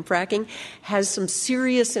protected from fracking has some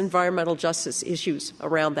serious environmental justice issues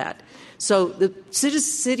around that. So the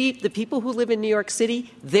people who live in New York City,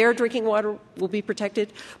 their drinking water will be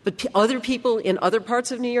protected, but other people in other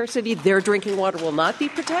parts of New York City, their drinking water will not be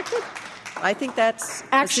protected? I think that's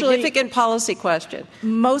a significant policy question.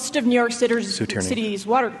 Most of New York City's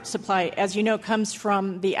water supply, as you know, comes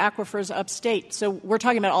from the aquifers upstate. So we're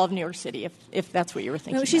talking about all of New York City, if that's what you were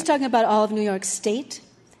thinking. No, she's talking about all of New York State.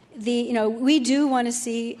 We do want to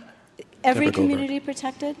see every community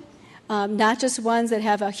protected, not just ones that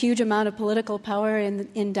have a huge amount of political power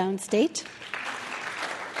in downstate.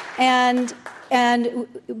 And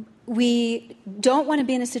we don't want to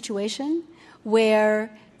be in a situation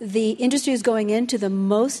where the industry is going into the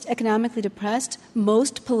most economically depressed,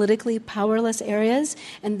 most politically powerless areas,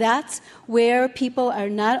 and that's where people are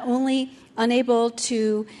not only unable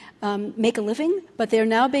to make a living, but they're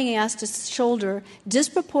now being asked to shoulder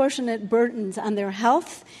disproportionate burdens on their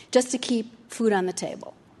health just to keep food on the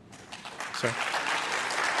table. Sir,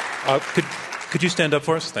 could you stand up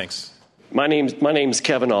for us? Thanks. My name's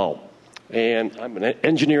Kevin All, and I'm an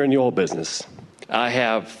engineer in the oil business. I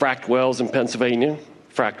have fracked wells in Pennsylvania,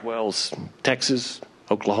 fracked wells Texas,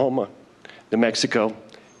 Oklahoma, New Mexico.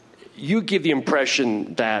 You give the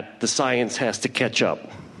impression that the science has to catch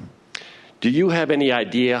up. Do you have any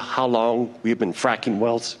idea how long we've been fracking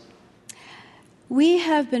wells? We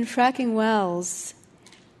have been fracking wells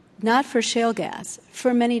not for shale gas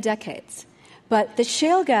for many decades. But the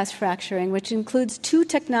shale gas fracturing, which includes two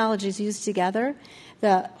technologies used together,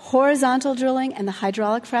 the horizontal drilling and the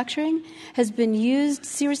hydraulic fracturing, has been used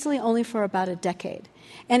seriously only for about a decade.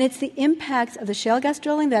 And it's the impacts of the shale gas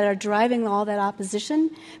drilling that are driving all that opposition,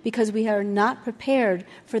 because we are not prepared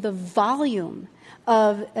for the volume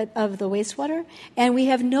of the wastewater. And we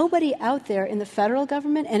have nobody out there in the federal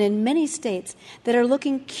government and in many states that are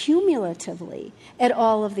looking cumulatively at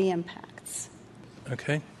all of the impacts.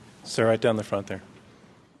 Okay. Sir, right down the front there.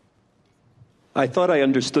 I thought I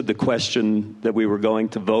understood the question that we were going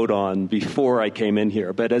to vote on before I came in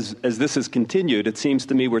here. But as this has continued, it seems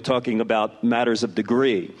to me we're talking about matters of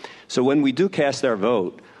degree. So when we do cast our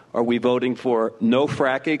vote, are we voting for no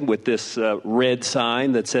fracking with this red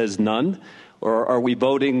sign that says none? Or are we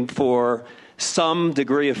voting for some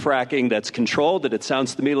degree of fracking that's controlled? And it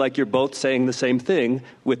sounds to me like you're both saying the same thing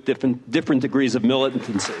with different degrees of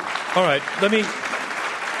militancy. All right, let me...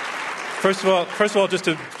 First of all, just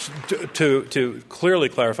to clearly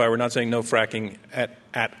clarify, we're not saying no fracking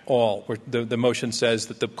at all. The motion says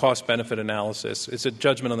that the cost-benefit analysis, it's a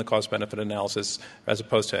judgment on the cost-benefit analysis as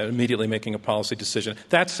opposed to immediately making a policy decision.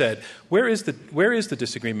 That said, where is the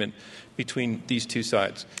disagreement between these two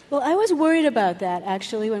sides? Well, I was worried about that,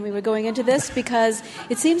 actually, when we were going into this, because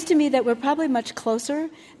it seems to me that we're probably much closer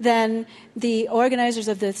than the organizers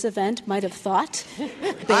of this event might have thought.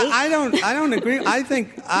 I don't agree. I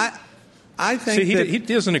think See, he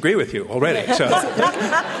doesn't agree with you already. So.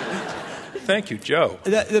 Thank you, Joe.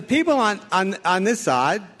 The people on this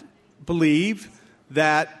side believe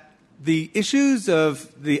that the issues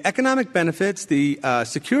of the economic benefits, the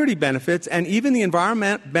security benefits, and even the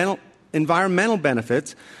environmental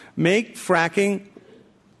benefits make fracking,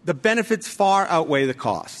 the benefits far outweigh the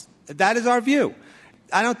costs. That is our view.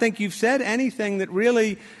 I don't think you've said anything that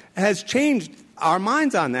really has changed our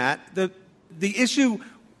minds on that. The issue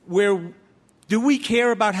where do we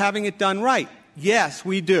care about having it done right? Yes,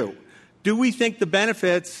 we do. Do we think the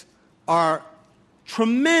benefits are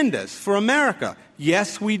tremendous for America?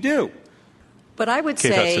 Yes, we do. But I would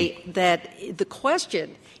say that the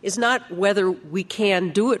question is not whether we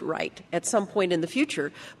can do it right at some point in the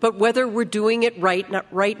future, but whether we're doing it right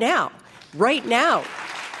now. Right now.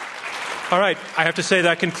 All right. I have to say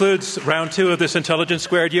that concludes round 2 of this Intelligence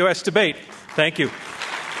Squared U.S. debate. Thank you.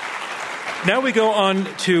 Now we go on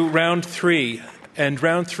to round 3, and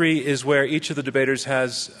round 3 is where each of the debaters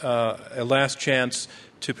has a last chance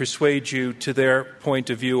to persuade you to their point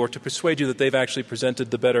of view or to persuade you that they've actually presented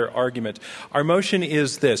the better argument. Our motion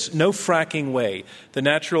is this: no fracking way. The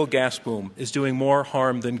natural gas boom is doing more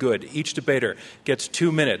harm than good. Each debater gets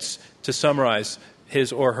 2 minutes to summarize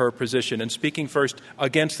his or her position. And speaking first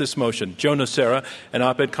against this motion, Joe Nocera, an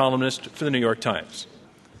op-ed columnist for the New York Times.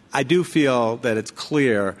 I do feel that it's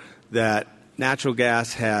clear that natural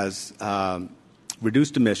gas has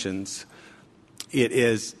reduced emissions. It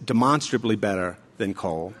is demonstrably better than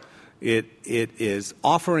coal. It is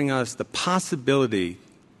offering us the possibility,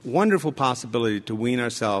 wonderful possibility, to wean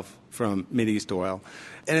ourselves from Mideast oil.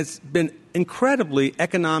 And it's been incredibly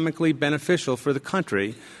economically beneficial for the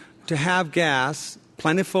country to have gas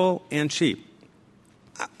plentiful and cheap.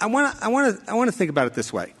 I want to think about it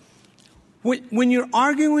this way. When you're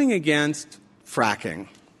arguing against fracking,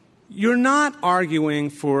 you're not arguing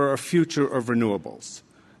for a future of renewables.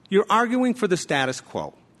 You're arguing for the status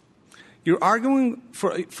quo. You're arguing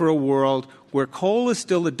for a world where coal is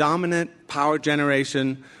still the dominant power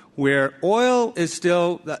generation, where oil is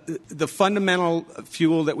still the fundamental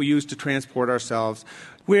fuel that we use to transport ourselves,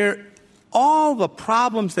 where all the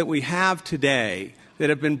problems that we have today that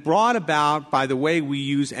have been brought about by the way we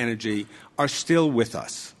use energy are still with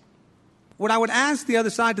us. What I would ask the other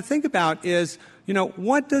side to think about is,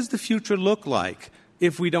 what does the future look like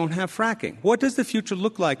if we don't have fracking? What does the future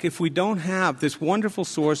look like if we don't have this wonderful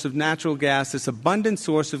source of natural gas, this abundant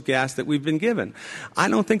source of gas that we've been given? I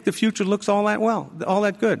don't think the future looks all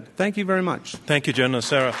that good. Thank you very much. Thank you, Joe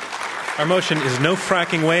Nocera. Our motion is no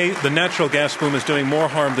fracking way. The natural gas boom is doing more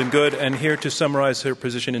harm than good. And here to summarize her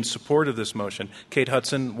position in support of this motion, Kate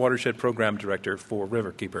Hudson, Watershed Program Director for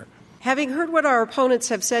Riverkeeper. Having heard what our opponents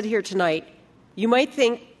have said here tonight, you might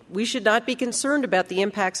think we should not be concerned about the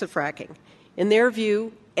impacts of fracking. In their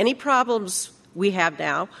view, any problems we have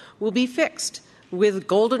now will be fixed with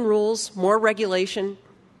golden rules, more regulation,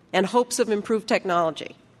 and hopes of improved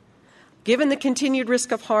technology. Given the continued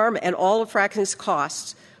risk of harm and all of fracking's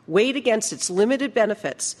costs, weighed against its limited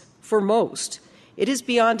benefits for most, it is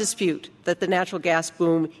beyond dispute that the natural gas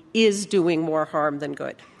boom is doing more harm than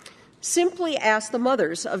good. Simply ask the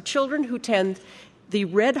mothers of children who attend the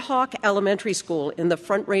Red Hawk Elementary School in the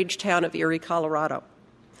Front Range town of Erie, Colorado.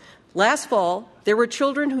 Last fall, there were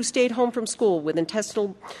children who stayed home from school with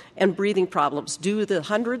intestinal and breathing problems due to the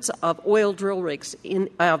hundreds of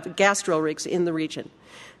gas drill rigs in the region.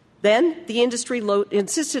 Then the industry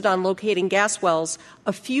insisted on locating gas wells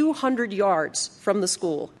a few hundred yards from the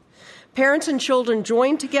school. Parents and children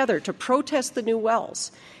joined together to protest the new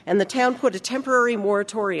wells, and the town put a temporary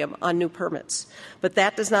moratorium on new permits. But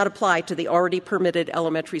that does not apply to the already permitted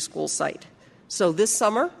elementary school site. So this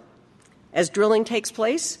summer, as drilling takes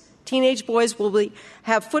place, teenage boys will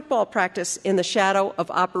have football practice in the shadow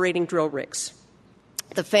of operating drill rigs.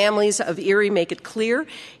 The families of Erie make it clear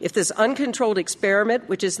if this uncontrolled experiment,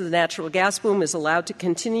 which is the natural gas boom, is allowed to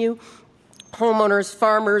continue, homeowners,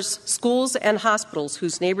 farmers, schools, and hospitals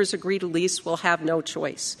whose neighbors agree to lease will have no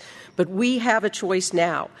choice. But we have a choice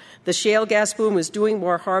now. The shale gas boom is doing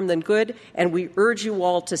more harm than good, and we urge you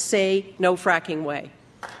all to say no fracking way.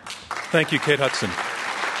 Thank you, Kate Hudson.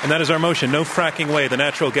 And that is our motion, no fracking way. The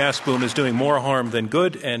natural gas boom is doing more harm than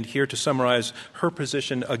good. And here to summarize her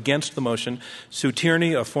position against the motion, Sue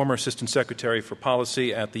Tierney, a former Assistant Secretary for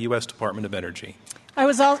Policy at the U.S. Department of Energy. I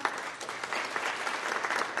was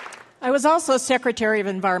also Secretary of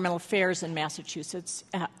Environmental Affairs in Massachusetts,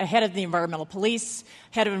 head of the Environmental Police,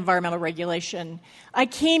 head of environmental regulation. I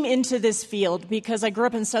came into this field because I grew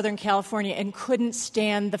up in Southern California and couldn't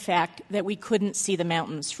stand the fact that we couldn't see the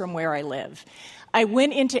mountains from where I live. I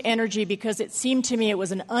went into energy because it seemed to me it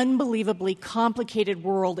was an unbelievably complicated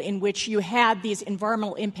world in which you had these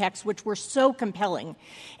environmental impacts which were so compelling,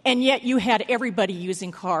 and yet you had everybody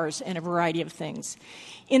using cars and a variety of things.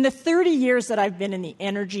 In the 30 years that I've been in the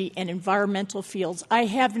energy and environmental fields, I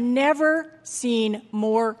have never seen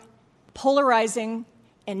more polarizing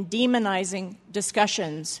and demonizing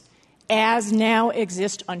discussions as now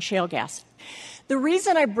exist on shale gas. The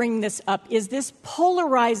reason I bring this up is this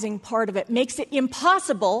polarizing part of it makes it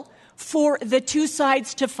impossible for the two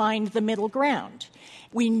sides to find the middle ground.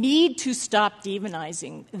 We need to stop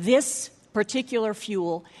demonizing this particular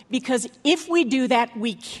fuel because if we do that,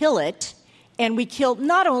 we kill it, and we kill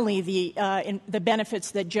not only the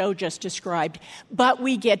benefits that Joe just described, but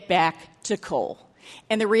we get back to coal.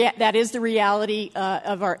 And that is the reality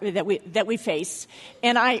that we face.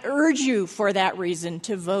 And I urge you, for that reason,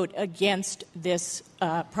 to vote against this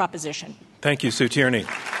proposition. Thank you, Sue Tierney.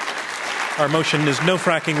 Our motion is no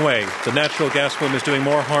fracking way. The natural gas boom is doing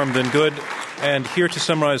more harm than good. And here to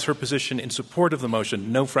summarize her position in support of the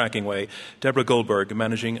motion, no fracking way, Deborah Goldberg,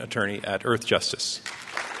 Managing Attorney at Earth Justice.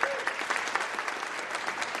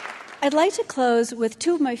 I'd like to close with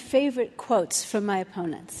two of my favorite quotes from my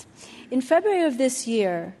opponents. In February of this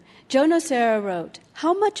year, Joe Nocera wrote,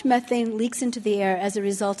 "How much methane leaks into the air as a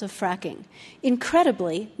result of fracking?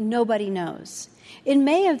 Incredibly, nobody knows." In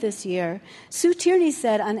May of this year, Sue Tierney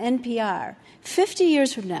said on NPR, 50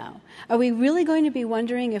 years from now, are we really going to be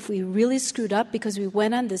wondering if we really screwed up because we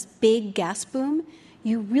went on this big gas boom?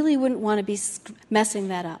 You really wouldn't want to be messing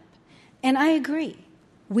that up. And I agree.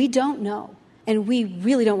 We don't know. And we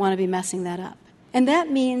really don't want to be messing that up. And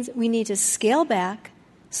that means we need to scale back,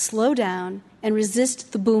 slow down, and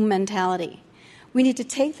resist the boom mentality. We need to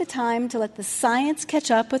take the time to let the science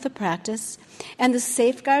catch up with the practice and the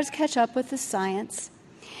safeguards catch up with the science.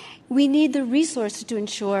 We need the resources to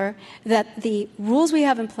ensure that the rules we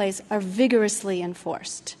have in place are vigorously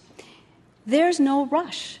enforced. There's no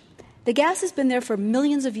rush. The gas has been there for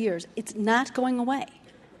millions of years. It's not going away.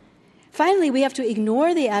 Finally, we have to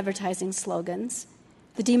ignore the advertising slogans.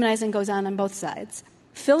 The demonizing goes on both sides,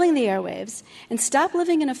 filling the airwaves, and stop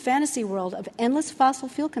living in a fantasy world of endless fossil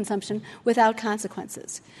fuel consumption without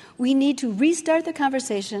consequences. We need to restart the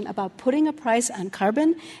conversation about putting a price on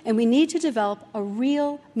carbon, and we need to develop a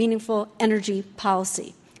real, meaningful energy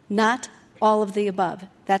policy, not all of the above.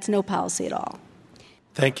 That's no policy at all.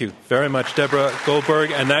 Thank you very much, Deborah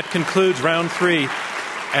Goldberg. And that concludes round 3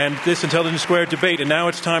 and this Intelligence Squared debate. And now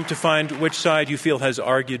it's time to find which side you feel has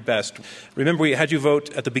argued best. Remember, we had you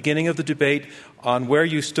vote at the beginning of the debate on where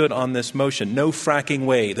you stood on this motion. No fracking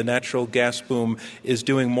way. The natural gas boom is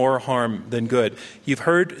doing more harm than good. You've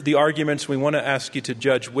heard the arguments. We want to ask you to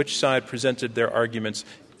judge which side presented their arguments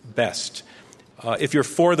best. If you're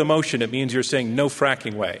for the motion, it means you're saying no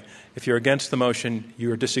fracking way. If you're against the motion,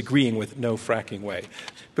 you're disagreeing with no fracking way.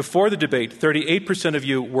 Before the debate, 38% of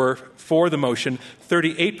you were for the motion,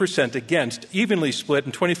 38% against, evenly split,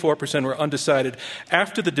 and 24% were undecided.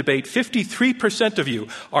 After the debate, 53% of you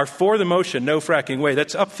are for the motion, no fracking way.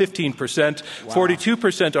 That's up 15%. Wow.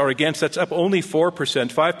 42% are against. That's up only 4%.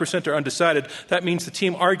 5% are undecided. That means the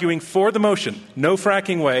team arguing for the motion, no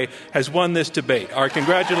fracking way, has won this debate. Our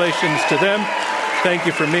congratulations to them. Thank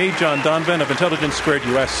you from me, John Donvan of Intelligence Squared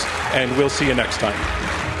US, and we'll see you next time.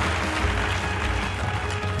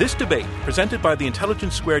 This debate, presented by the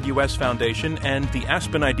Intelligence Squared US Foundation and the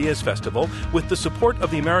Aspen Ideas Festival with the support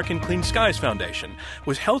of the American Clean Skies Foundation,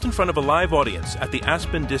 was held in front of a live audience at the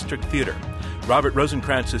Aspen District Theater. Robert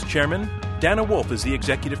Rosenkrantz is chairman, Dana Wolf is the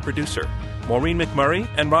executive producer, Maureen McMurray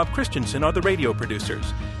and Rob Christensen are the radio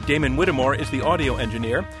producers. Damon Whittemore is the audio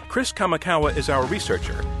engineer, Chris Kamakawa is our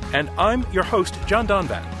researcher, and I'm your host, John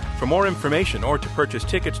Donvan. For more information or to purchase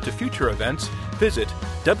tickets to future events, visit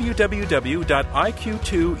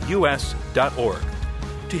www.iq2us.org.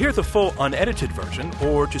 To hear the full unedited version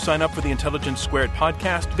or to sign up for the Intelligence Squared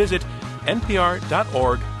podcast, visit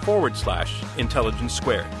npr.org/Intelligence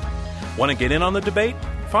Squared. Want to get in on the debate?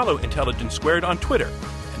 Follow Intelligence Squared on Twitter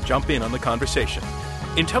and jump in on the conversation.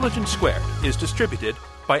 Intelligence Squared is distributed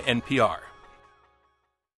by NPR.